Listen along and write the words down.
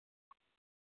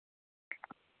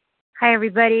Hi,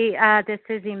 everybody. This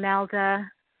is Imelda,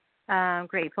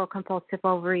 grateful compulsive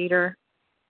overeater,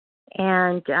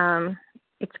 and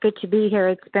it's good to be here.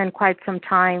 It's been quite some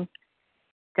time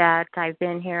that I've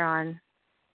been here on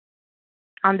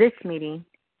this meeting,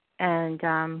 and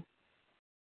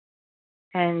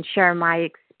share my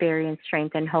experience,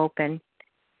 strength, and hope, and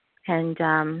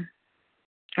so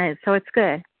it's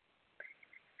good.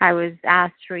 I was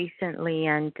asked recently,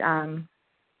 and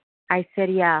I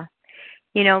said, yeah.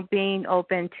 Being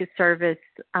open to service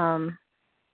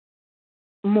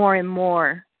more and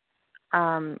more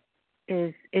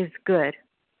is good.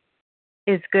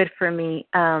 Is good for me.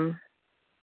 Let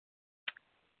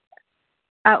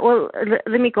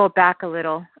me go back a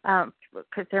little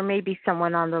because there may be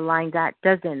someone on the line that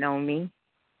doesn't know me.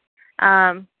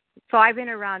 So I've been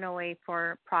around OA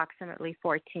for approximately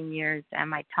 14 years, and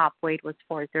my top weight was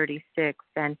 436,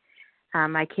 and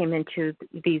I came into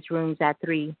these rooms at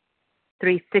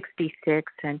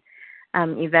 366, and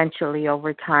eventually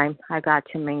over time I got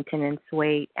to maintenance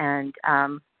weight, and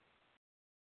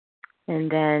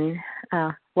then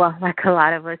like a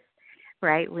lot of us,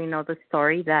 right, we know the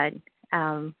story that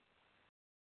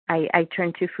I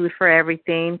turned to food for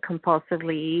everything,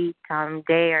 compulsively eat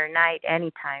day or night,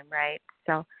 anytime, right?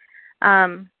 So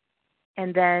and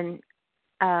then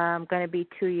I'm going to be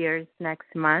 2 years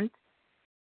next month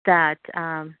that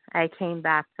I came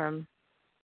back from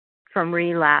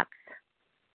relapse,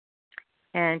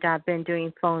 and I've been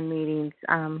doing phone meetings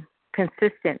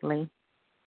consistently.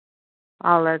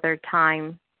 All other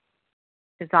time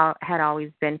had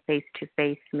always been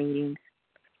face-to-face meetings.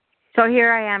 So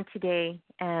here I am today,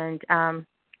 and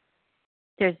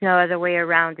there's no other way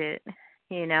around it,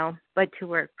 but to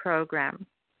work program.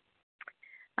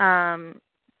 And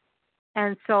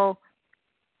so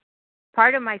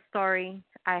part of my story,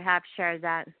 I have shared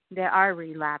that there are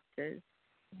relapses,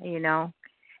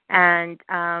 and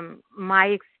my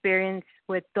experience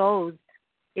with those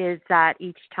is that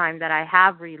each time that I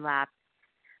have relapsed,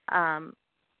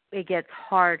 it gets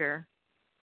harder.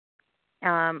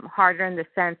 Harder in the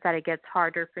sense that it gets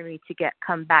harder for me to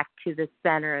come back to the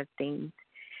center of things,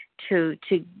 to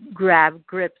grab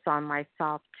grips on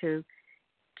myself, to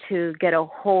get a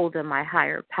hold of my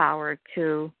higher power,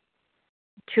 to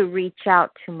reach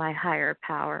out to my higher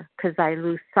power, because I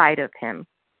lose sight of him,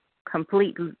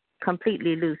 completely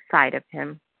lose sight of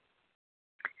him.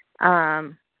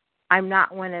 I'm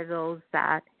not one of those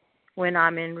that when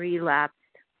I'm in relapse,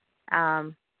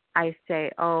 I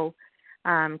say,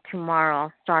 tomorrow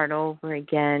I'll start over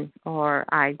again, or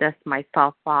I dust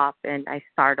myself off and I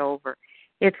start over.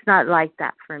 It's not like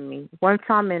that for me. Once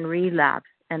I'm in relapse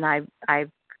and I've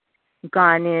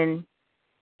gone in,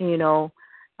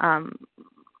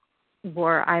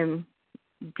 where I'm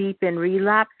deep in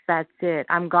relapse, that's it.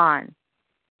 I'm gone.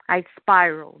 I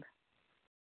spiraled,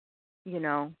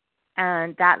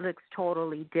 and that looks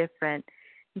totally different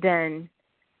than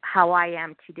how I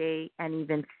am today and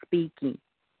even speaking.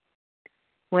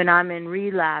 When I'm in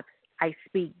relapse, I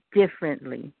speak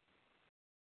differently.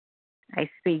 I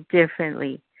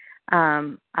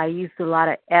use a lot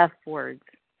of F words.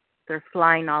 They're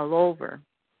flying all over.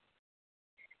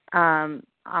 I'm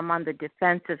on the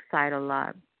defensive side a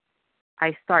lot.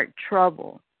 I start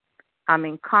trouble. I'm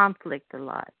in conflict a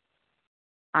lot.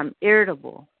 I'm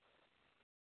irritable.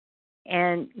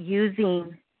 And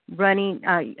I'm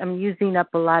using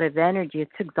up a lot of energy.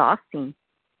 It's exhausting.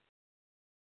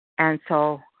 And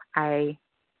so the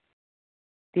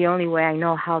only way I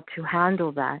know how to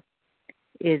handle that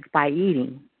is by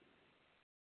eating.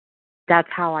 That's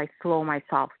how I slow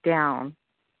myself down.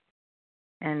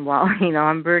 And while,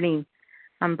 I'm burning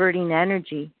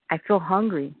energy, I feel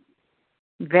hungry,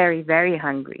 very, very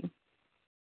hungry.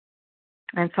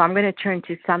 And so I'm going to turn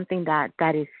to something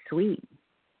that is sweet,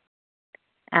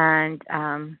 and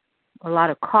a lot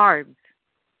of carbs.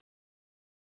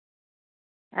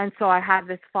 And so I have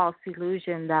this false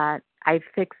illusion that I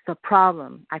fixed the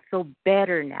problem. I feel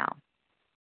better now.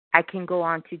 I can go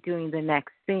on to doing the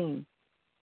next thing.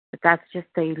 But that's just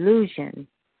the illusion.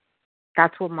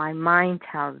 That's what my mind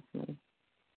tells me.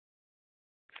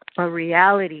 But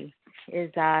reality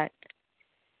is that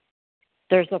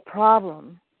there's a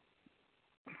problem.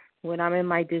 When I'm in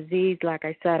my disease, like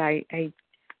I said, I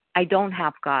don't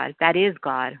have God. That is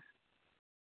God.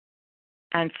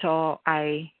 And so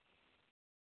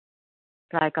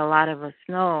like a lot of us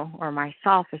know, or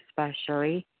myself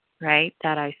especially, right,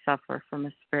 that I suffer from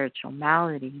a spiritual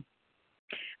malady.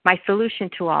 My solution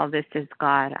to all this is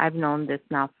God. I've known this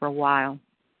now for a while.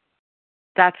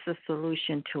 That's the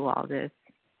solution to all this.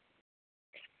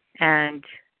 And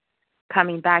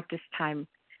coming back this time,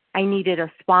 I needed a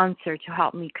sponsor to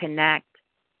help me connect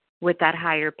with that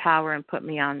higher power and put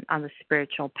me on the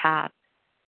spiritual path.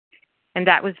 And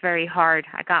that was very hard.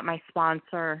 I got my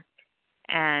sponsor,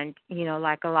 and, you know,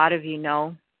 like a lot of you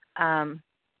know, I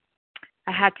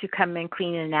had to come in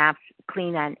clean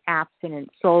and abstinent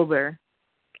sober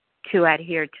to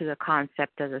adhere to the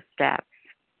concept of the steps.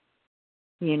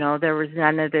 You know, there was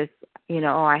none of this, you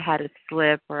know, oh, I had a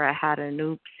slip or I had an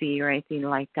oopsie or anything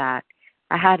like that.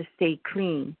 I had to stay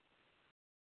clean.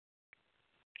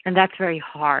 And that's very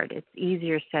hard. It's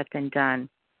easier said than done.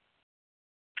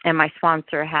 And my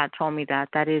sponsor had told me that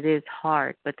it is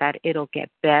hard, but that it'll get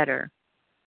better.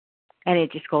 And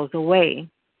it just goes away.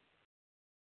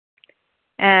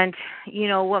 And, you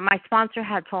know, what my sponsor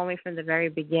had told me from the very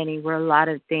beginning were a lot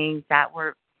of things that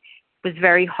was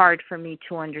very hard for me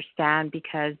to understand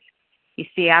because, you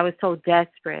see, I was so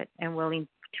desperate and willing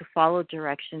to follow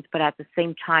directions, but at the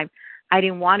same time, I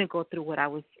didn't want to go through what I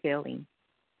was feeling.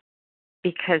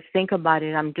 Because think about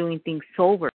it, I'm doing things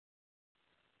sober.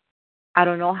 I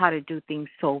don't know how to do things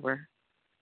sober.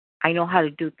 I know how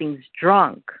to do things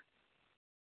drunk,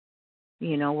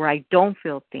 you know, where I don't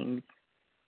feel things.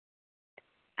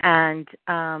 And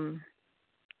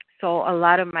so a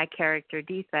lot of my character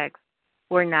defects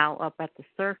were now up at the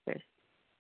surface.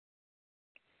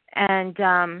 And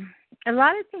a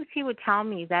lot of things he would tell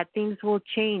me that things will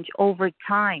change over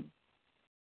time.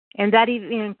 And that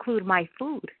even include my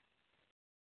food.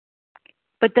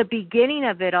 But the beginning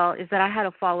of it all is that I had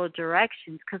to follow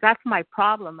directions because that's my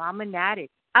problem. I'm an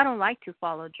addict. I don't like to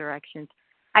follow directions.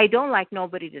 I don't like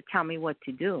nobody to tell me what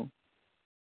to do.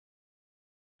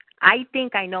 I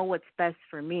think I know what's best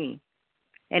for me.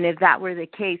 And if that were the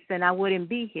case, then I wouldn't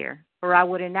be here or I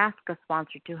wouldn't ask a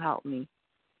sponsor to help me.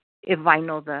 If I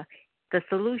know the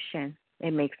solution,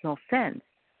 it makes no sense.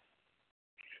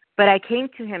 But I came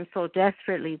to him so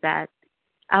desperately that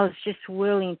I was just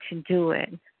willing to do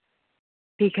it.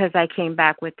 Because I came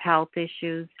back with health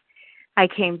issues. I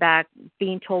came back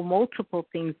being told multiple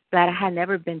things that I had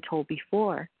never been told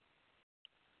before.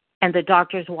 And the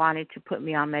doctors wanted to put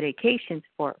me on medications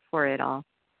for it all,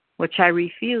 which I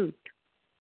refused.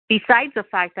 Besides the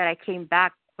fact that I came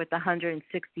back with a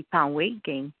 160-pound weight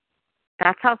gain.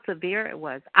 That's how severe it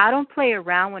was. I don't play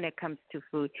around when it comes to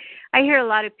food. I hear a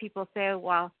lot of people say,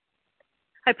 well,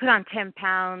 I put on 10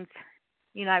 pounds,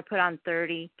 you know, I put on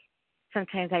 30.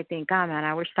 Sometimes I think, oh, man,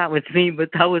 I wish that was me, but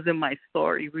that wasn't my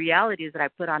story. Reality is that I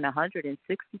put on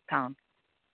 160 pounds.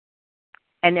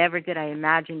 And never did I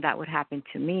imagine that would happen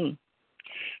to me.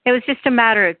 It was just a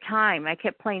matter of time. I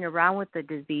kept playing around with the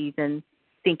disease and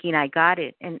thinking I got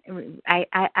it. And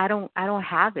I don't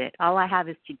have it. All I have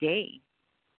is today.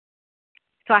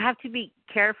 So I have to be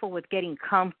careful with getting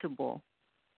comfortable.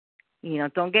 You know,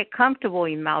 don't get comfortable,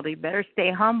 Imelda. You better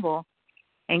stay humble.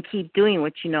 And keep doing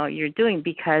what you know you're doing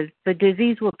because the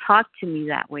disease will talk to me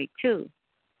that way too.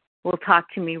 Will talk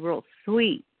to me real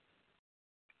sweet.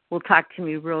 Will talk to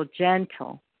me real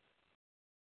gentle.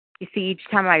 You see, each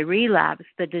time I relapse,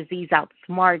 the disease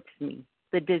outsmarts me.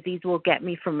 The disease will get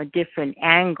me from a different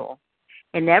angle.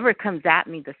 It never comes at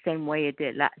me the same way it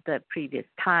did the previous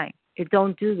time. It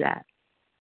don't do that.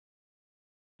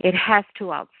 It has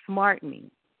to outsmart me.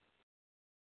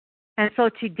 And so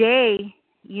today,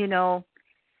 you know,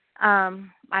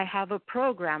 I have a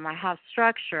program, I have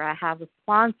structure, I have a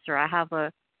sponsor, I have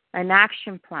an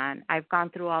action plan. I've gone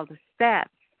through all the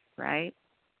steps, right?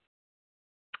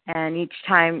 And each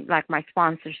time, like my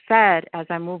sponsor said, as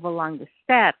I move along the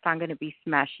steps, I'm going to be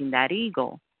smashing that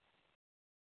ego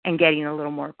and getting a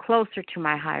little more closer to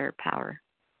my higher power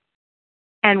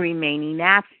and remaining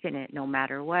abstinent no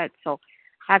matter what. So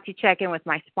I have to check in with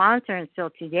my sponsor, and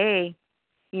still today,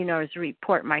 you know, is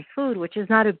report my food, which is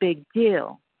not a big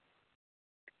deal.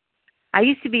 I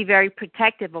used to be very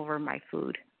protective over my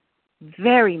food,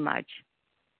 very much.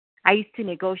 I used to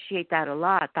negotiate that a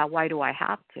lot. Thought, why do I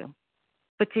have to?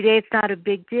 But today it's not a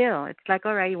big deal. It's like,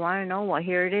 all right, you want to know? Well,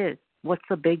 here it is. What's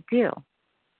the big deal?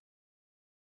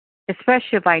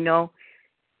 Especially if I know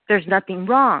there's nothing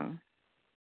wrong.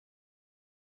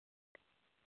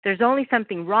 There's only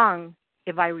something wrong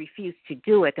if I refuse to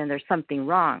do it, then there's something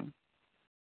wrong.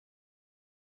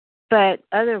 But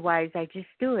otherwise, I just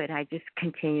do it. I just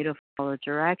continue to follow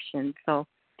directions. So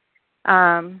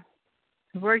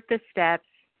work the steps.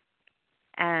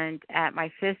 And at my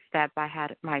fifth step, I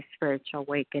had my spiritual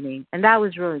awakening. And that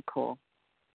was really cool.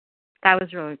 That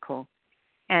was really cool.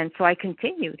 And so I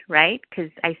continued, right? Because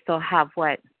I still have,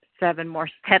 7 more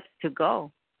steps to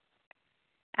go.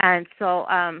 And so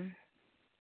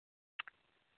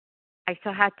I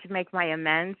still had to make my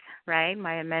amends, right?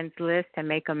 My amends list and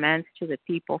make amends to the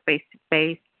people face to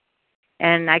face.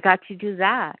 And I got to do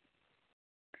that.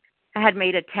 I had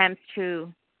made attempts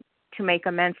to to make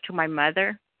amends to my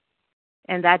mother,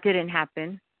 and that didn't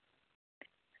happen.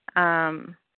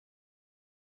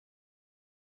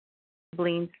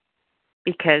 Siblings,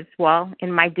 because, well,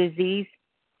 in my disease,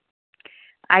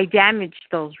 I damaged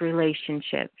those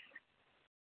relationships,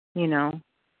 you know.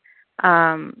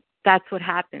 That's what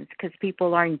happens because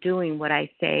people aren't doing what I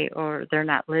say or they're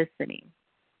not listening.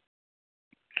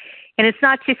 And it's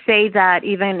not to say that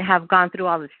even have gone through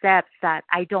all the steps that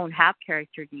I don't have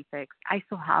character defects. I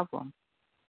still have them.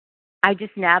 I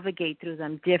just navigate through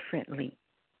them differently.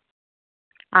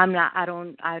 I'm not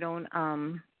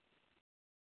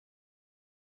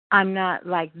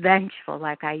like vengeful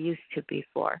like I used to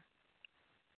before.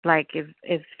 Like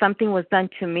if something was done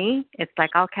to me, it's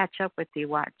like I'll catch up with you,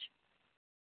 watch.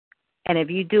 And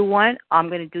if you do one, I'm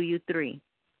going to do you three.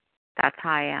 That's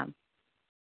how I am.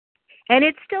 And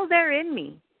it's still there in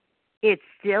me. It's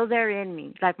still there in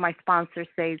me. Like my sponsor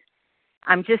says,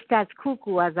 I'm just as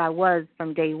cuckoo as I was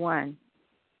from day one.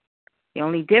 The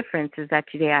only difference is that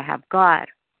today I have God.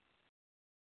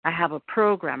 I have a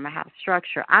program. I have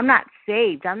structure. I'm not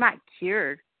saved. I'm not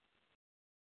cured.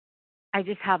 I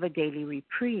just have a daily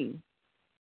reprieve.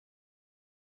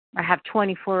 I have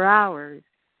 24 hours.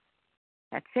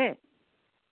 That's it.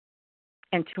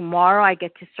 And tomorrow I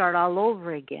get to start all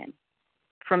over again,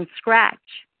 from scratch.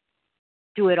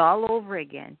 Do it all over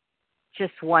again,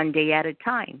 just one day at a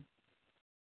time.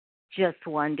 Just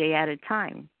one day at a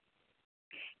time.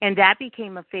 And that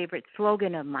became a favorite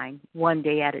slogan of mine, one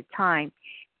day at a time,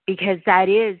 because that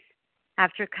is,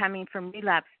 after coming from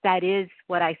relapse, that is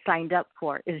what I signed up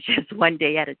for, is just one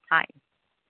day at a time.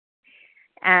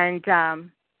 And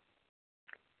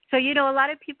so, you know, a lot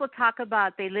of people talk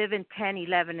about they live in 10,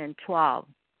 11, and 12,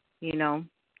 you know.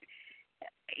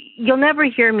 You'll never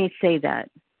hear me say that.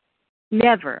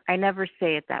 Never. I never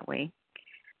say it that way.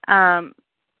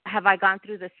 Have I gone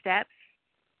through the steps?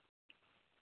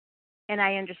 And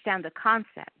I understand the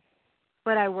concept,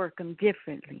 but I work them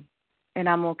differently, and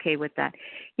I'm okay with that.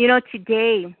 You know,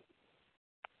 today,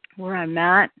 where I'm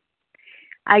at,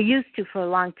 I used to, for a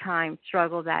long time,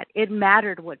 struggle that it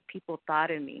mattered what people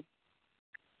thought of me.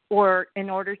 Or in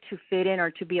order to fit in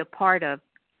or to be a part of,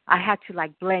 I had to,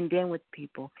 like, blend in with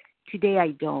people. Today,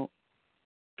 I don't.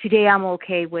 Today, I'm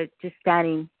okay with just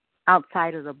standing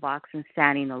outside of the box and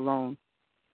standing alone.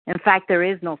 In fact, there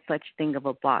is no such thing of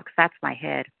a box. That's my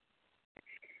head.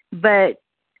 But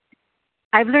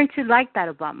I've learned to like that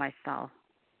about myself,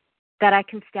 that I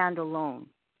can stand alone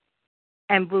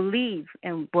and believe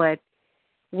in what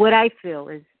I feel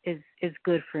is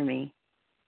good for me.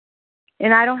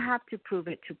 And I don't have to prove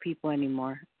it to people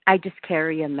anymore. I just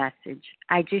carry a message.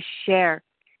 I just share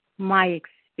my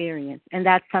experience. And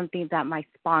that's something that my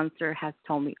sponsor has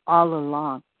told me all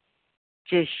along.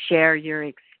 Just share your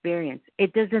experience.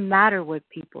 It doesn't matter what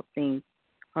people think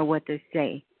or what they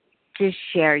say. Just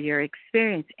share your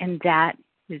experience. And that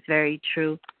is very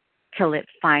true till it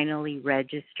finally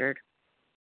registered.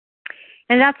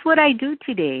 And that's what I do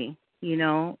today, you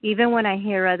know, even when I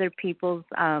hear other people's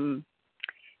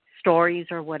stories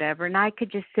or whatever, and I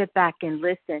could just sit back and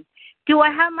listen. Do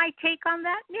I have my take on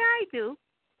that? Yeah, I do.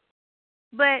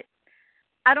 But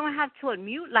I don't have to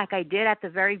unmute like I did at the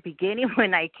very beginning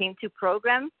when I came to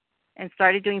programs and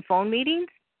started doing phone meetings.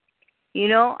 You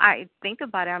know, I think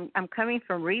about it. I'm coming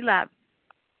from relapse.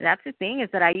 That's the thing, is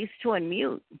that I used to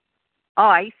unmute. Oh,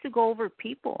 I used to go over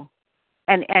people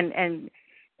and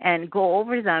go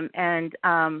over them and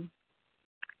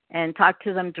talk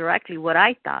to them directly what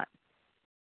I thought.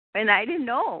 And I didn't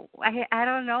know. I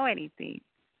don't know anything.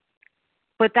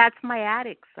 But that's my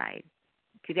addict side.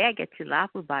 Today I get to laugh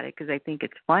about it because I think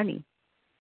it's funny.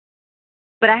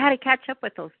 But I had to catch up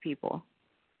with those people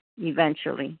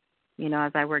eventually, you know,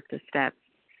 as I worked the steps.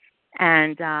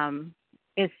 And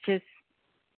it's just,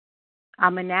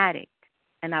 I'm an addict,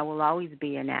 and I will always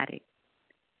be an addict.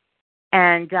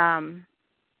 And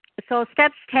so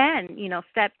step 10, you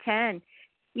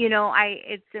know,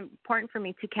 it's important for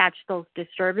me to catch those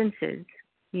disturbances,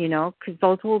 you know, because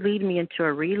those will lead me into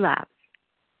a relapse,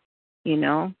 you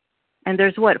know. And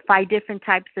there's, 5 different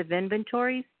types of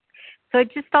inventories? So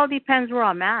it just all depends where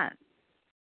I'm at.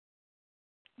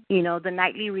 You know, the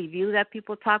nightly review that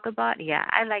people talk about, yeah,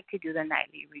 I like to do the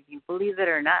nightly review, believe it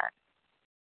or not.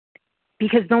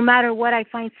 Because no matter what, I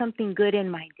find something good in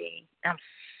my day. I'm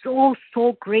so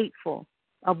grateful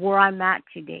of where I'm at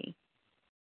today.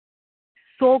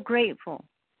 So grateful.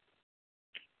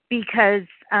 Because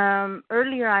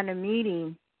earlier on a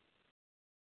meeting,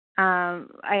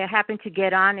 I happened to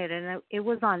get on it, and it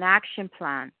was on action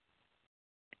plan.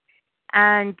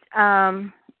 And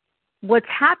what's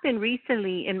happened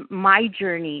recently in my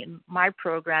journey, in my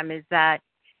program, is that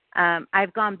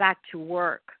I've gone back to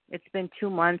work. It's been 2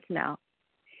 months now.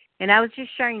 And I was just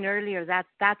sharing earlier that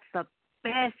that's the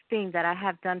best thing that I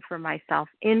have done for myself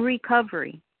in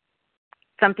recovery.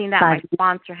 Something that my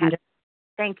sponsor had.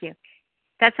 Thank you.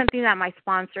 That's something that my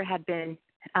sponsor had been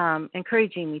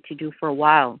encouraging me to do for a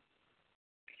while.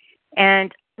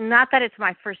 And not that it's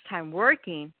my first time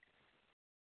working,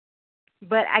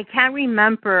 but I can't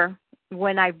remember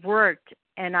when I've worked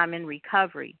and I'm in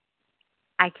recovery.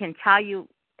 I can tell you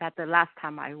that the last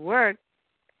time I worked,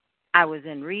 I was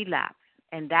in relapse,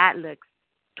 and that looks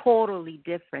totally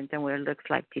different than what it looks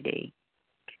like today.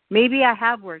 Maybe I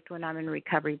have worked when I'm in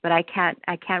recovery, but I can't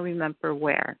remember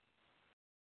where.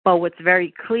 But what's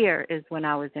very clear is when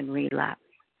I was in relapse.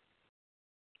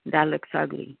 That looks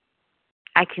ugly.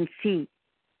 I can see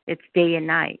it's day and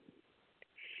night.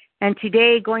 And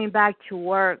today, going back to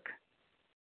work,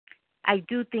 I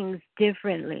do things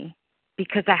differently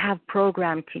because I have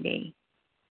program today.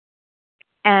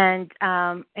 And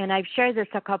I've shared this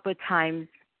a couple of times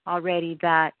already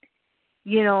that,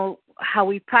 you know, how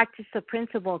we practice the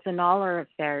principles in all our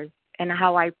affairs and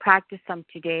how I practice them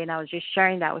today. And I was just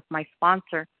sharing that with my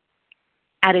sponsor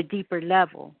at a deeper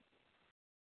level,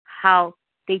 how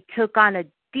they took on a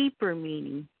deeper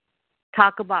meaning,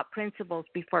 talk about principles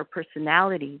before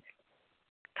personalities,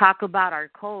 talk about our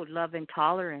code, love and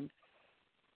tolerance.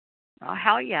 Oh,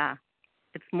 hell yeah.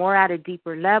 It's more at a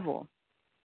deeper level.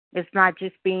 It's not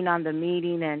just being on the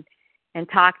meeting and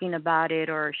talking about it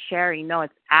or sharing. No,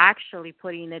 it's actually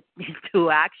putting it into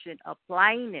action,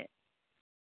 applying it.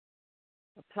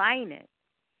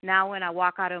 Now when I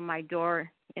walk out of my door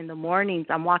in the mornings,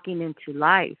 I'm walking into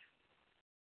life.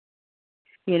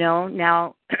 You know,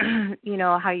 now, you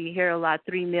know how you hear a lot,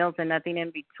 3 meals and nothing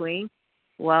in between?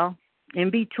 Well, in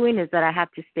between is that I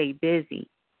have to stay busy.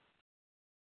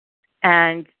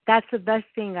 And that's the best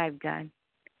thing I've done.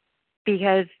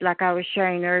 Because, like I was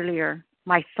sharing earlier,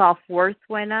 my self-worth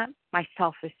went up, my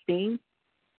self-esteem,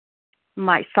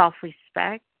 my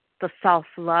self-respect, the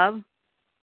self-love.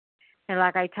 And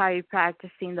like I tell you,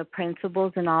 practicing the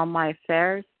principles in all my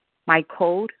affairs, my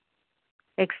code,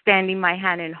 extending my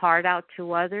hand and heart out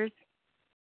to others.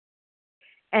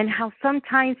 And how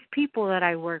sometimes people that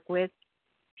I work with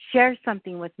share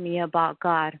something with me about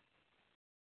God.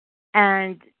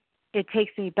 And it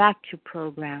takes me back to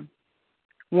program.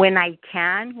 When I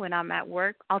can, when I'm at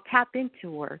work, I'll tap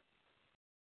into work.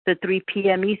 The 3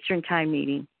 p.m. Eastern time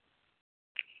meeting.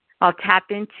 I'll tap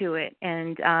into it.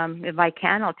 And if I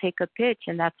can, I'll take a pitch,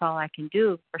 and that's all I can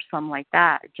do or something like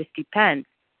that. It just depends.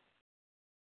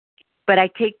 But I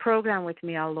take program with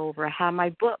me all over. I have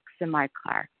my books in my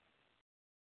car,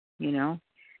 you know.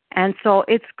 And so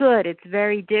it's good. It's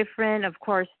very different. Of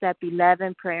course, step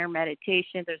 11, prayer,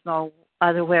 meditation. There's no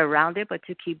other way around it but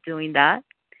to keep doing that.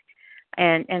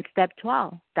 And step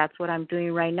 12, that's what I'm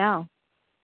doing right now,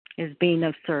 is being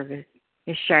of service,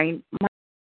 is sharing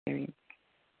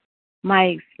my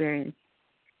experience.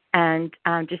 And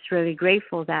I'm just really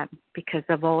grateful that because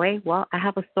of OA, well, I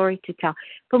have a story to tell.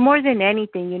 But more than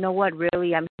anything, you know what,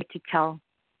 really, I'm here to tell.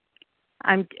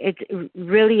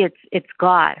 It's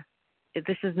God.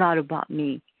 This is not about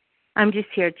me. I'm just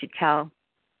here to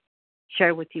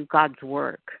share with you God's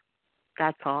work.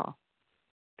 That's all.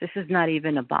 This is not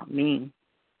even about me.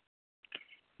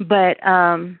 But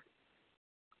I'm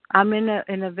in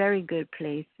a very good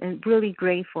place and really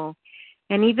grateful.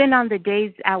 And even on the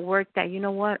days at work that, you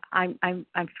know what, I'm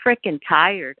freaking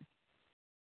tired.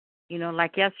 You know,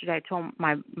 like yesterday I told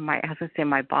my I was gonna say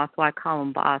my boss, well I call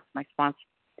him boss, my sponsor.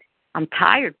 I'm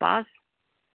tired, boss.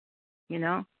 You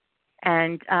know?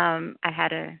 And I had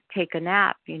to take a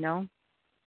nap, you know.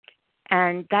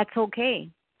 And that's okay.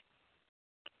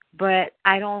 But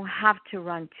I don't have to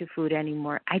run to food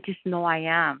anymore. I just know I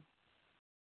am.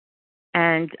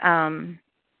 And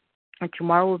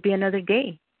tomorrow will be another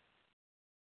day.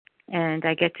 And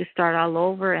I get to start all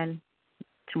over, and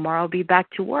tomorrow I'll be back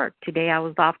to work. Today I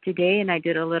was off today, and I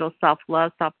did a little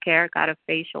self-love, self-care, got a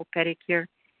facial, pedicure,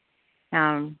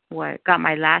 got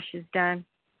my lashes done.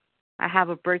 I have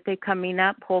a birthday coming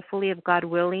up, hopefully, if God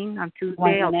willing, on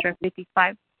Tuesday. I'll turn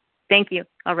 55. Thank you.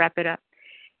 I'll wrap it up.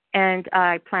 And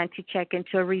I plan to check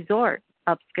into a resort,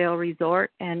 upscale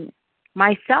resort, and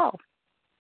myself.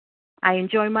 I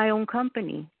enjoy my own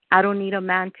company. I don't need a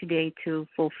man today to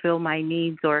fulfill my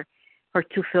needs or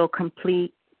to feel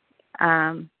complete.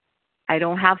 I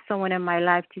don't have someone in my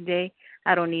life today.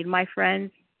 I don't need my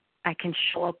friends. I can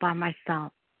show up by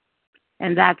myself.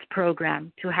 And that's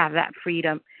programmed to have that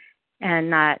freedom and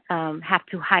not have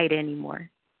to hide anymore.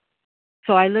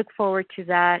 So I look forward to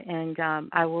that, and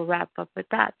I will wrap up with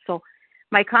that. So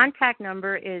my contact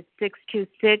number is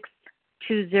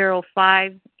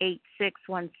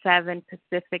 205-8617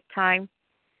 Pacific Time.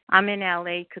 I'm in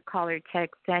LA, could call or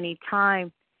text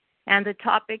anytime. And the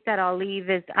topic that I'll leave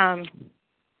is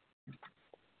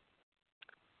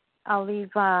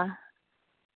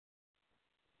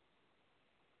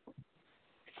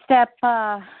step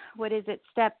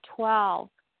 12,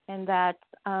 and that's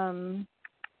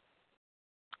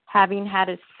having had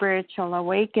a spiritual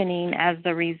awakening. As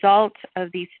the result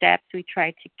of these steps, we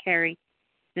try to carry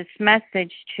this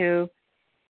message to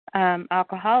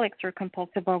alcoholics or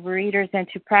compulsive overeaters and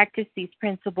to practice these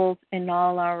principles in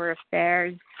all our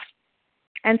affairs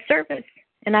and service.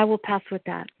 And I will pass with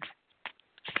that.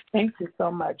 Thank you so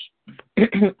much,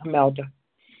 Imelda.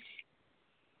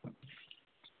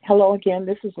 Hello again,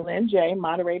 this is Lynn J.,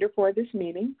 moderator for this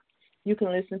meeting. You can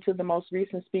listen to the most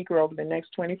recent speaker over the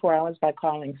next 24 hours by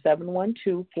calling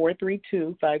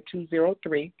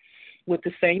 712-432-5203 with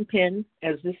the same PIN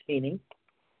as this meeting.